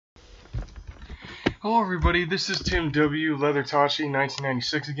Hello everybody, this is Tim W. Leathertachi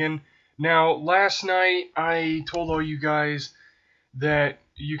 1996 again. Now, last night I told all you guys that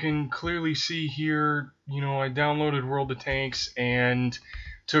you can clearly see here, I downloaded World of Tanks and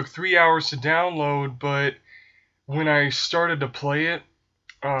took 3 hours to download, but when I started to play it,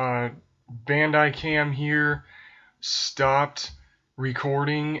 Bandai Cam here stopped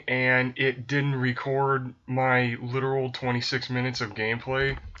recording and it didn't record my literal 26 minutes of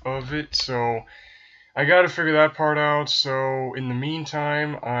gameplay of it, so I gotta figure that part out. So in the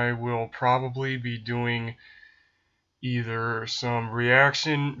meantime, I will probably be doing either some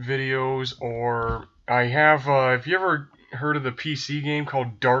reaction videos or I have you ever heard of the PC game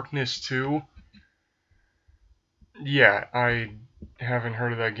called Darkness 2? Yeah, I haven't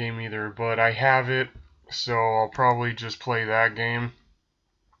heard of that game either, but I have it, so I'll probably just play that game.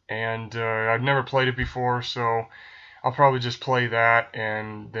 And I've never played it before, so I'll probably just play that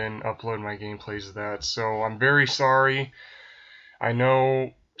and then upload my gameplays of that. So I'm very sorry. I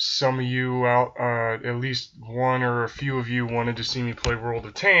know some of you out, at least one or a few of you wanted to see me play World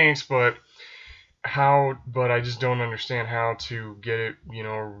of Tanks, but I just don't understand how to get it,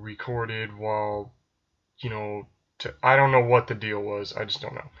 recorded while, I don't know what the deal was. I just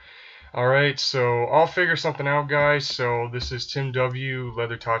don't know. Alright, so I'll figure something out, guys. So this is Tim W.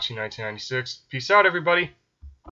 Leathertachi 1996. Peace out, everybody.